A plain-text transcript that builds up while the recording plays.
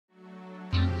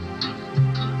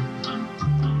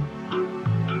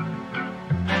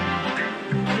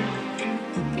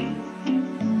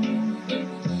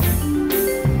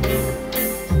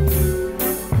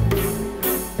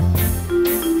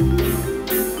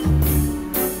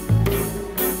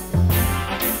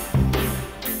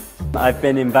I've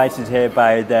been invited here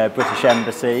by the British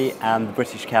Embassy and the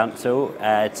British Council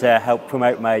to help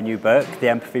promote my new book, The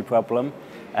Empathy Problem,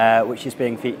 which is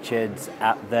being featured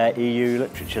at the EU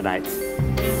Literature Night.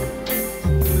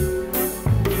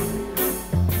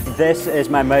 This is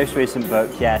my most recent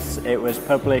book, yes. It was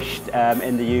published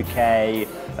in the UK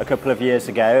a couple of years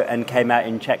ago and came out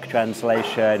in Czech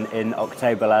translation in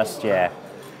October last year.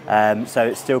 So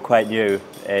it's still quite new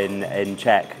in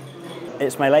Czech.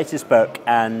 It's my latest book,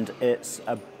 and it's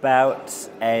about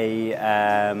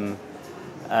a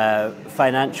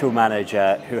financial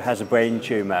manager who has a brain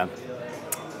tumour.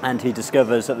 And he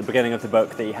discovers at the beginning of the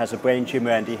book that he has a brain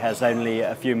tumour and he has only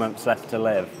a few months left to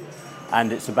live.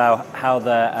 And it's about how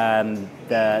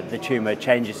the tumour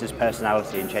changes his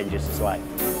personality and changes his life.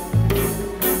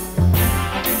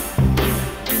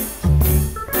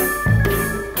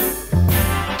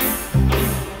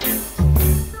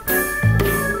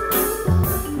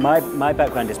 My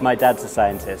background is my dad's a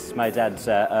scientist, my dad's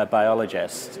a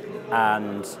biologist,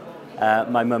 and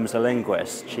my mum's a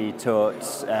linguist. She taught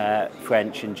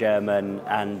French and German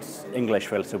and English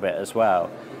for a little bit as well.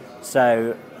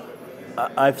 So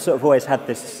I've sort of always had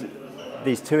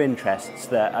these two interests,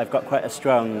 that I've got quite a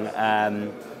strong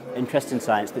interest in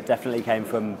science that definitely came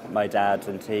from my dad,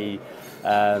 and he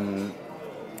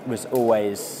was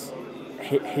always,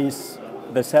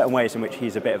 there's certain ways in which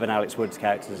he's a bit of an Alex Woods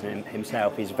character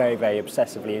himself. He's very, very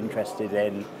obsessively interested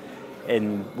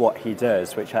in what he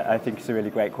does, which I think is a really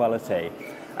great quality.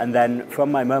 And then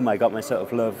from my mum I got my sort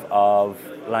of love of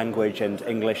language and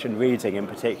English and reading in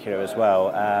particular as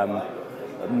well.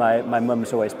 My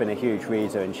mum's always been a huge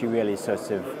reader, and she really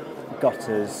sort of got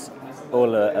us,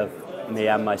 all of me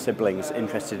and my siblings,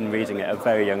 interested in reading at a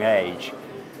very young age.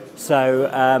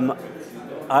 So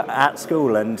at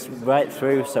school and right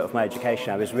through sort of my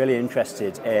education, I was really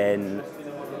interested in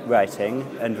writing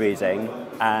and reading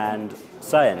and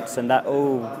science, and that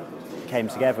all came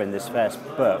together in this first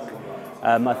book.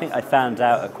 I think I found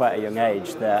out at quite a young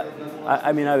age that,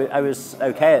 I was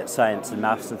okay at science and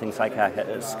maths and things like that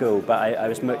at school, but I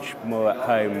was much more at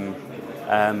home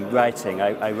writing.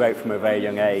 I wrote from a very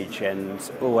young age and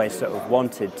always sort of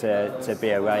wanted to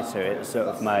be a writer. It was sort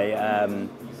of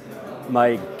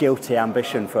my guilty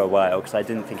ambition for a while, because I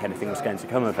didn't think anything was going to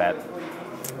come of it.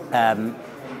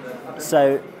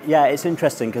 So yeah, it's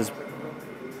interesting because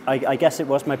I guess it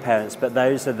was my parents, but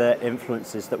those are the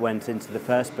influences that went into the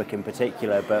first book in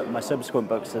particular, but my subsequent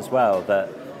books as well, that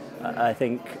I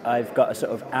think I've got a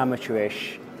sort of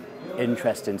amateurish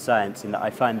interest in science, in that I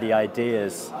find the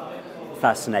ideas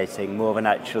fascinating more than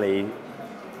actually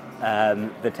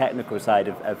the technical side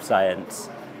of science.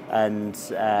 And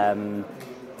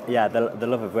yeah, the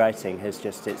love of writing has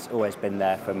just, it's always been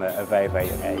there from a very, very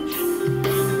young age.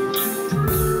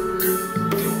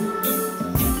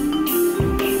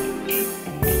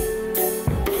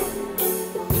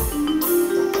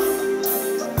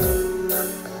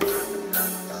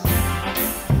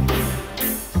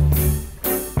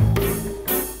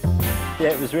 Yeah,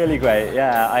 it was really great.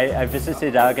 Yeah, I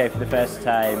visited Argo for the first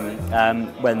time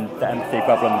when The Empathy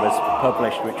Problem was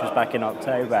published, which was back in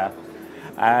October.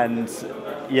 And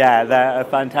yeah, they're a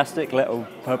fantastic little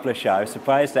publisher. I was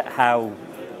surprised at how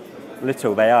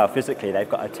little they are physically. They've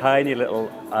got a tiny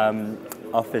little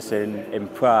office in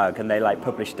Prague, and they like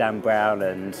publish Dan Brown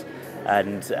and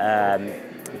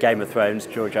Game of Thrones,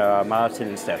 George R.R. Martin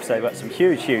and stuff. So they've got some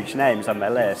huge, huge names on their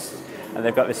list, and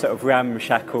they've got this sort of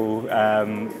ramshackle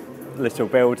little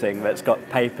building that's got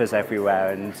papers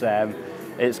everywhere, and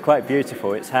it's quite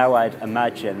beautiful. It's how I'd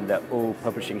imagine that all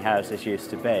publishing houses used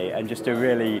to be, and just a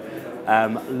really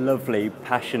lovely,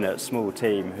 passionate small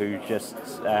team who just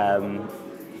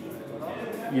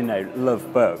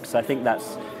love books. I think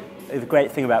that's the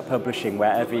great thing about publishing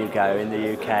wherever you go in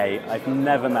the UK. I've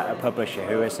never met a publisher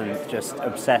who isn't just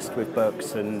obsessed with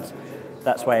books, and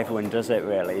that's why everyone does it,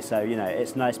 really. So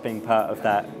it's nice being part of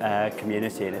that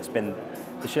community, and it's been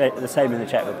the same in the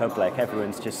Czech Republic.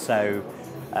 Everyone's just so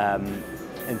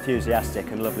enthusiastic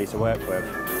and lovely to work with.